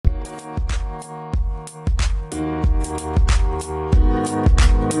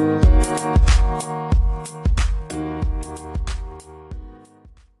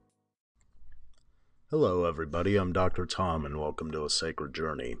everybody. I'm Dr. Tom, and welcome to A Sacred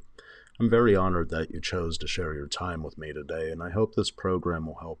Journey. I'm very honored that you chose to share your time with me today, and I hope this program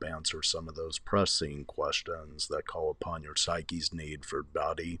will help answer some of those pressing questions that call upon your psyche's need for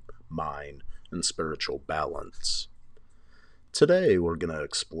body, mind, and spiritual balance. Today, we're going to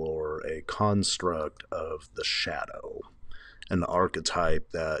explore a construct of the shadow, an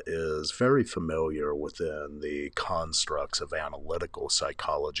archetype that is very familiar within the constructs of analytical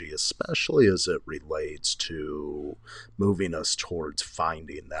psychology, especially as it relates to moving us towards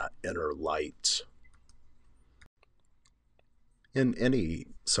finding that inner light. In any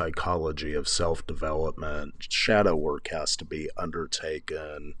psychology of self-development, shadow work has to be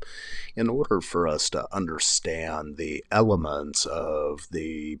undertaken in order for us to understand the elements of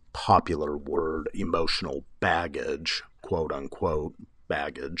the popular word emotional baggage, quote unquote,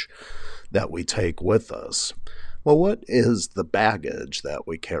 baggage, that we take with us. Well, what is the baggage that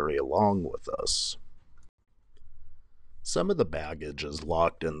we carry along with us? Some of the baggage is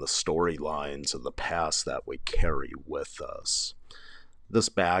locked in the storylines of the past that we carry with us. This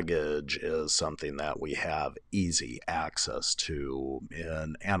baggage is something that we have easy access to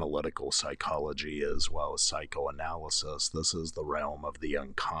in analytical psychology as well as psychoanalysis. This is the realm of the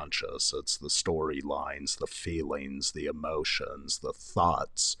unconscious. It's the storylines, the feelings, the emotions, the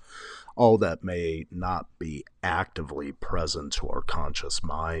thoughts, all that may not be actively present to our conscious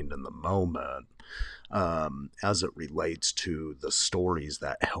mind in the moment. As it relates to the stories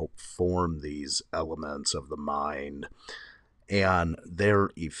that help form these elements of the mind and their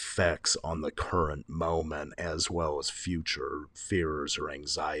effects on the current moment as well as future fears or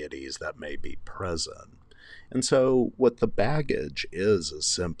anxieties that may be present. And so, what the baggage is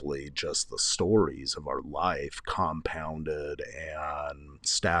simply just the stories of our life compounded and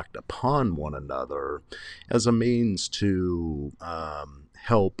stacked upon one another as a means to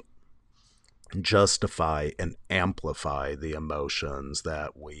help justify and amplify the emotions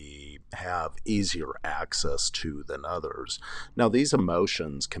that we have easier access to than others. Now, these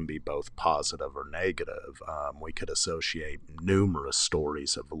emotions can be both positive or negative. We could associate numerous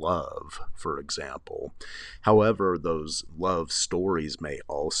stories of love, for example. However, those love stories may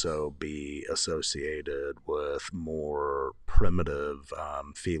also be associated with more primitive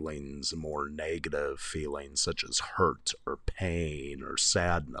feelings, more negative feelings such as hurt or pain or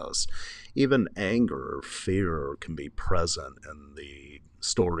sadness. Even anger or fear can be present in the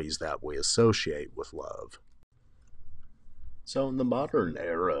stories that we associate with love. So, in the modern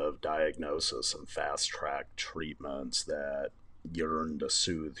era of diagnosis and fast track treatments that yearn to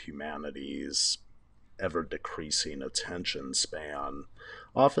soothe humanity's ever decreasing attention span,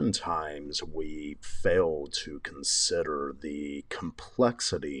 oftentimes we fail to consider the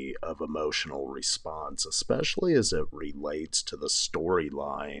complexity of emotional response, especially as it relates to the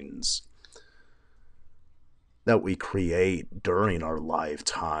storylines that we create during our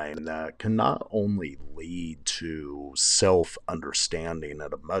lifetime that can not only lead to self understanding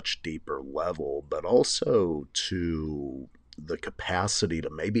at a much deeper level, but also to the capacity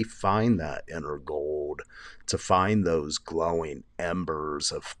to maybe find that inner gold, to find those glowing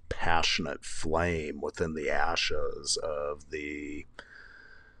embers of passionate flame within the ashes of the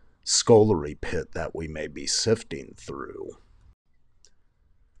scullery pit that we may be sifting through.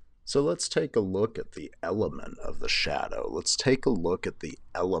 So let's take a look at the element of the shadow. Let's take a look at the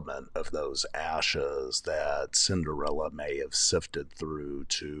element of those ashes that Cinderella may have sifted through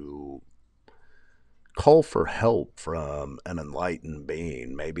to call for help from an enlightened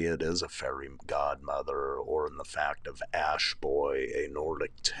being. Maybe it is a fairy godmother, or in the fact of Ash Boy, a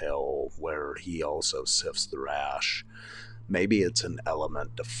Nordic tale where he also sifts through ash. Maybe it's an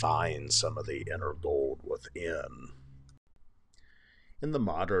element to find some of the inner gold within. In the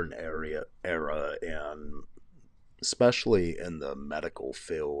modern era, and especially in the medical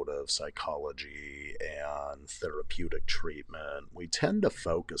field of psychology and therapeutic treatment, we tend to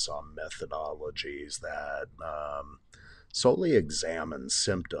focus on methodologies that solely examine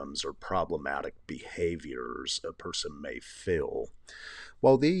symptoms or problematic behaviors a person may feel.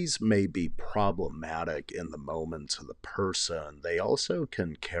 While these may be problematic in the moment to the person, they also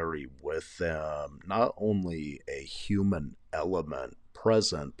can carry with them not only a human element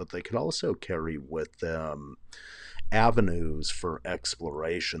present, but they could also carry with them avenues for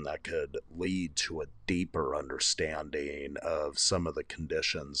exploration that could lead to a deeper understanding of some of the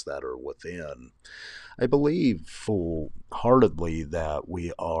conditions that are within. I believe full heartedly that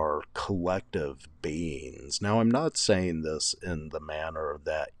we are collective beings. Now, I'm not saying this in the manner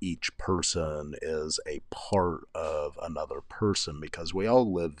that each person is a part of another person, because we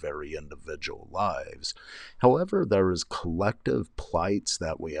all live very individual lives. However, there is collective plights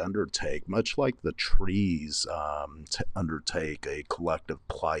that we undertake, much like the trees to undertake a collective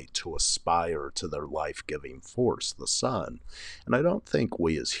plight to aspire to their life-giving force, the sun. And I don't think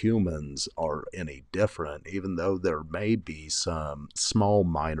we as humans are any different, even though there may be some small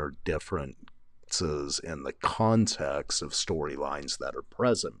minor differences in the context of storylines that are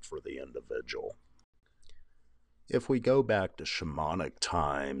present for the individual. If we go back to shamanic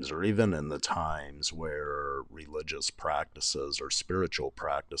times, or even in the times where religious practices or spiritual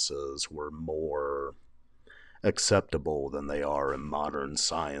practices were more acceptable than they are in modern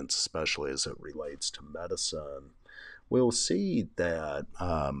science, especially as it relates to medicine, we'll see that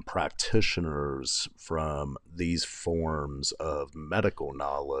practitioners from these forms of medical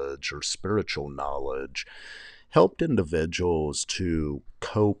knowledge or spiritual knowledge helped individuals to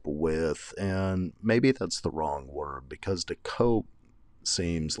cope with, and maybe that's the wrong word, because to cope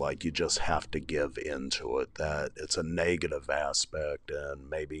seems like you just have to give into it, that it's a negative aspect and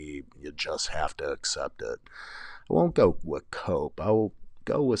maybe you just have to accept it. I won't go with cope. I'll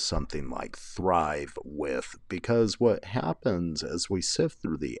go with something like thrive with, because what happens as we sift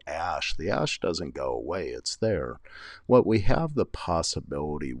through the ash doesn't go away, it's there. What we have the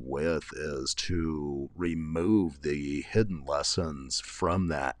possibility with is to remove the hidden lessons from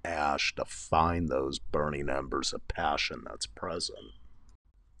that ash to find those burning embers of passion that's present.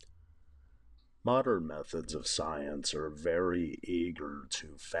 Modern methods of science are very eager to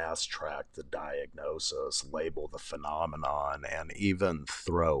fast track the diagnosis, label the phenomenon, and even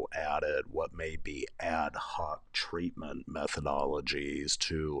throw at it what may be ad hoc treatment methodologies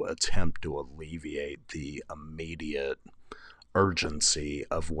to attempt to alleviate the immediate urgency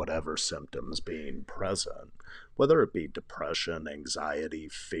of whatever symptoms being present, whether it be depression, anxiety,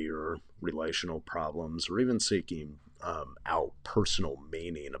 fear, relational problems, or even seeking out personal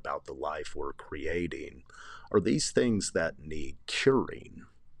meaning about the life we're creating. Are these things that need curing?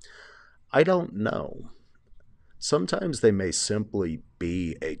 I don't know. Sometimes they may simply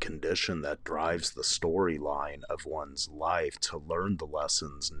be a condition that drives the storyline of one's life to learn the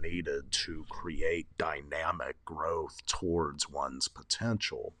lessons needed to create dynamic growth towards one's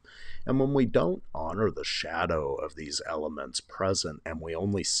potential. And when we don't honor the shadow of these elements present and we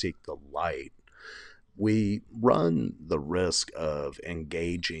only seek the light, we run the risk of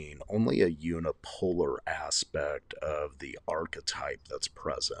engaging only a unipolar aspect of the archetype that's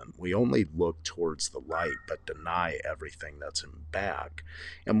present. We only look towards the light but deny everything that's in back.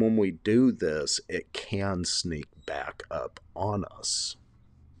 And when we do this, it can sneak back up on us.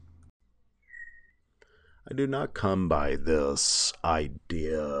 I do not come by this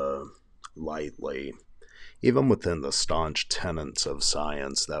idea lightly. Even within the staunch tenets of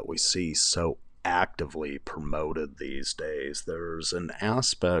science that we see so actively promoted these days, there's an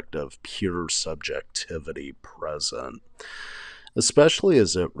aspect of pure subjectivity present, especially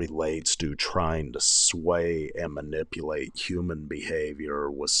as it relates to trying to sway and manipulate human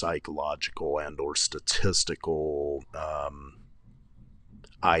behavior with psychological and or statistical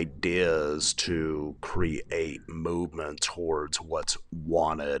ideas to create movement towards what's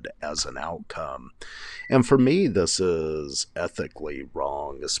wanted as an outcome. And for me, this is ethically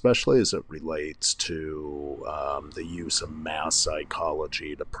wrong, especially as it relates to the use of mass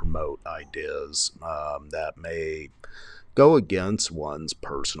psychology to promote ideas that may go against one's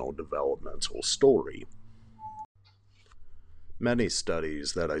personal developmental story. Many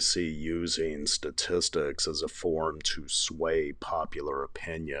studies that I see using statistics as a form to sway popular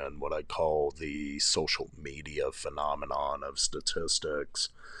opinion, what I call the social media phenomenon of statistics,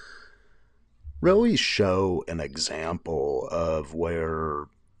 really show an example of where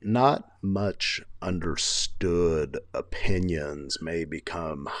not much understood opinions may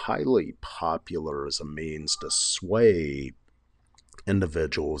become highly popular as a means to sway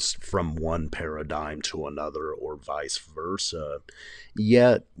individuals from one paradigm to another or vice versa.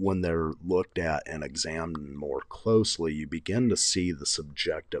 Yet, when they're looked at and examined more closely, you begin to see the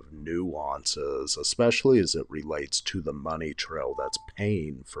subjective nuances, especially as it relates to the money trail that's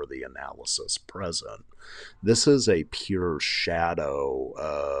paying for the analysis present. This is a pure shadow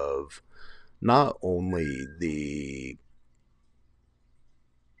of not only the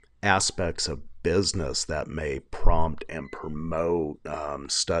aspects of business that may prompt and promote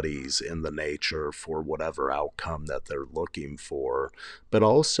studies in the nature for whatever outcome that they're looking for, but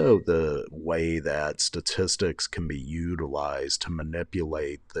also the way that statistics can be utilized to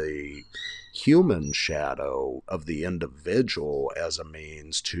manipulate the human shadow of the individual as a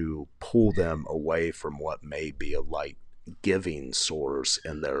means to pull them away from what may be a light giving source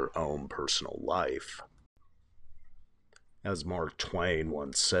in their own personal life. As Mark Twain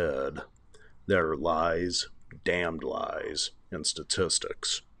once said, there are lies, damned lies, in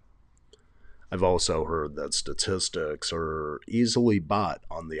statistics. I've also heard that statistics are easily bought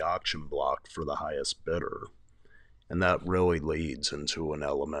on the auction block for the highest bidder. And that really leads into an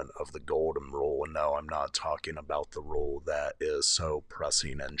element of the golden rule. And no, I'm not talking about the rule that is so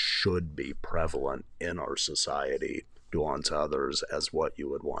pressing and should be prevalent in our society: do unto others as what you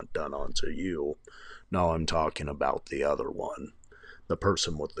would want done unto you. No, I'm talking about the other one. The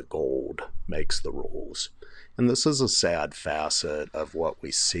person with the gold makes the rules. And this is a sad facet of what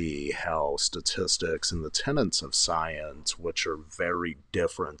we see, how statistics and the tenets of science, which are very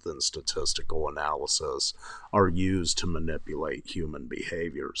different than statistical analysis, are used to manipulate human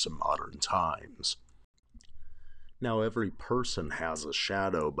behaviors in modern times. Now, every person has a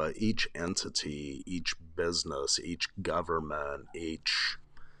shadow, but each entity, each business, each government, each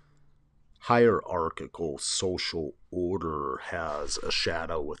hierarchical social order has a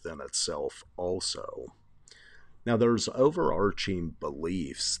shadow within itself also. Now, there's overarching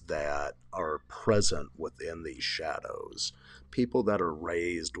beliefs that are present within these shadows. People that are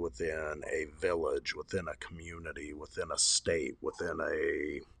raised within a village, within a community, within a state, within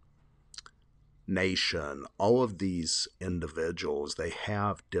a nation, all of these individuals, they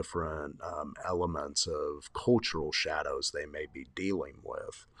have different elements of cultural shadows they may be dealing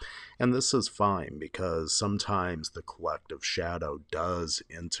with. And this is fine because sometimes the collective shadow does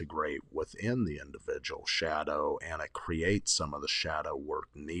integrate within the individual shadow, and it creates some of the shadow work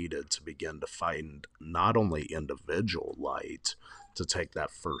needed to begin to find not only individual light to take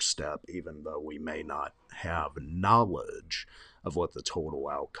that first step, even though we may not have knowledge of what the total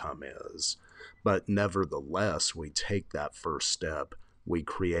outcome is. But nevertheless, we take that first step, we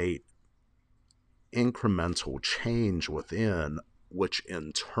create incremental change within, which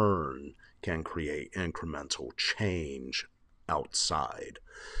in turn can create incremental change outside.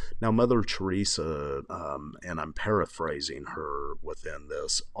 Now, Mother Teresa, and I'm paraphrasing her within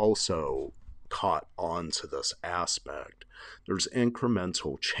this, also caught on to this aspect. There's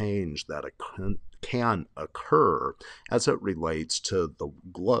incremental change that can occur as it relates to the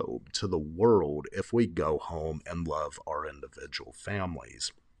globe, to the world, if we go home and love our individual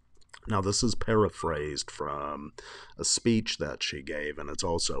families. Now, this is paraphrased from a speech that she gave, and it's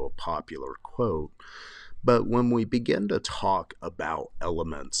also a popular quote. But when we begin to talk about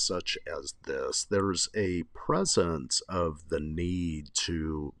elements such as this, there's a presence of the need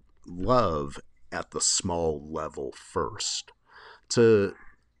to love at the small level first, to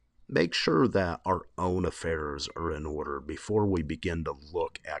make sure that our own affairs are in order before we begin to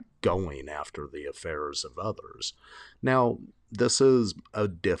look at going after the affairs of others. Now, this is a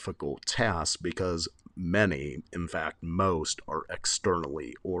difficult task because many, in fact, most, are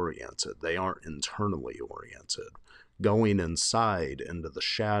externally oriented. They aren't internally oriented. Going inside into the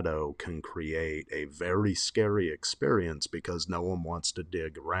shadow can create a very scary experience because no one wants to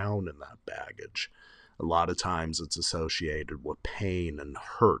dig around in that baggage. A lot of times it's associated with pain and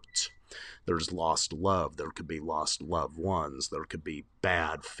hurt. There's lost love. There could be lost loved ones. There could be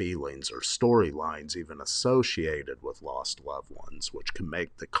bad feelings or storylines even associated with lost loved ones, which can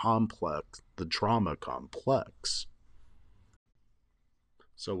make the trauma complex.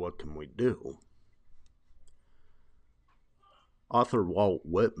 So what can we do? Author Walt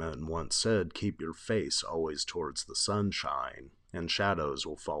Whitman once said, "Keep your face always towards the sunshine, and shadows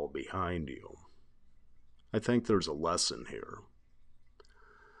will fall behind you." I think there's a lesson here.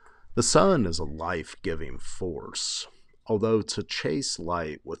 The sun is a life-giving force, although to chase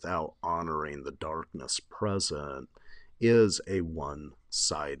light without honoring the darkness present is a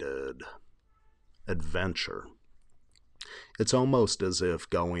one-sided adventure. It's almost as if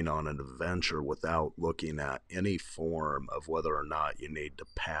going on an adventure without looking at any form of whether or not you need to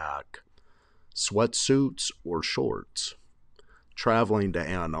pack sweatsuits or shorts. Traveling to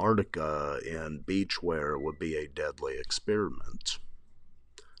Antarctica in beachwear would be a deadly experiment.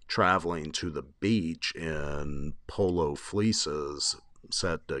 Traveling to the beach in polo fleeces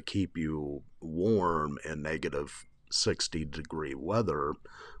set to keep you warm in negative 60-degree weather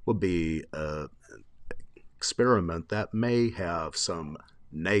would be an experiment that may have some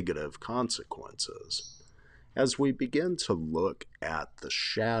negative consequences. As we begin to look at the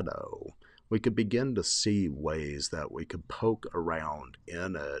shadow, we could begin to see ways that we could poke around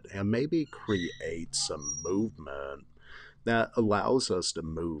in it and maybe create some movement that allows us to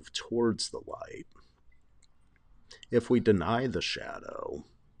move towards the light. If we deny the shadow,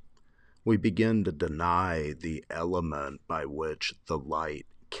 we begin to deny the element by which the light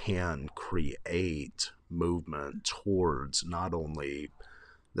can create movement towards not only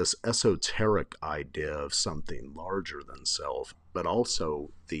this esoteric idea of something larger than self, but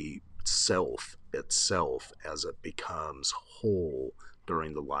also the self itself as it becomes whole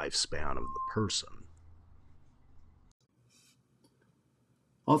during the lifespan of the person.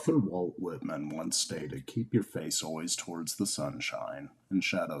 Author Walt Whitman once stated, "Keep your face always towards the sunshine, and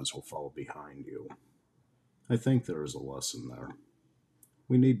shadows will fall behind you." I think there is a lesson there.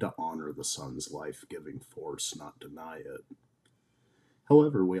 We need to honor the sun's life-giving force, not deny it.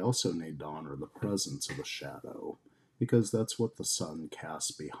 However, we also need to honor the presence of the shadow, because that's what the sun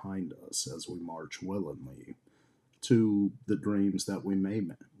casts behind us as we march willingly to the dreams that we may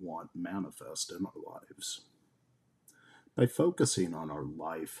want manifest in our lives. By focusing on our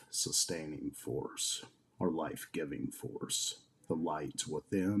life-sustaining force, our life-giving force, the light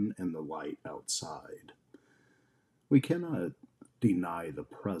within and the light outside, we cannot deny the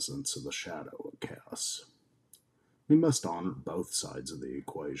presence of the shadow it casts. We must honor both sides of the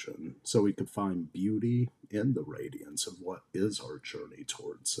equation so we can find beauty in the radiance of what is our journey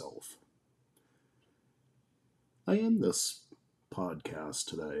toward self. I end this podcast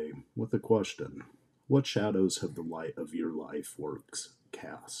today with a question. What shadows have the light of your life works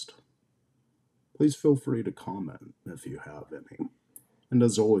cast? Please feel free to comment if you have any. And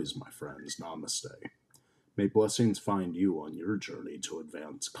as always, my friends, namaste. May blessings find you on your journey to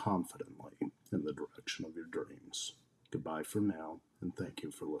advance confidently in the direction of your dreams. Goodbye for now, and thank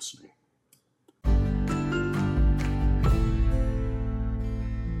you for listening.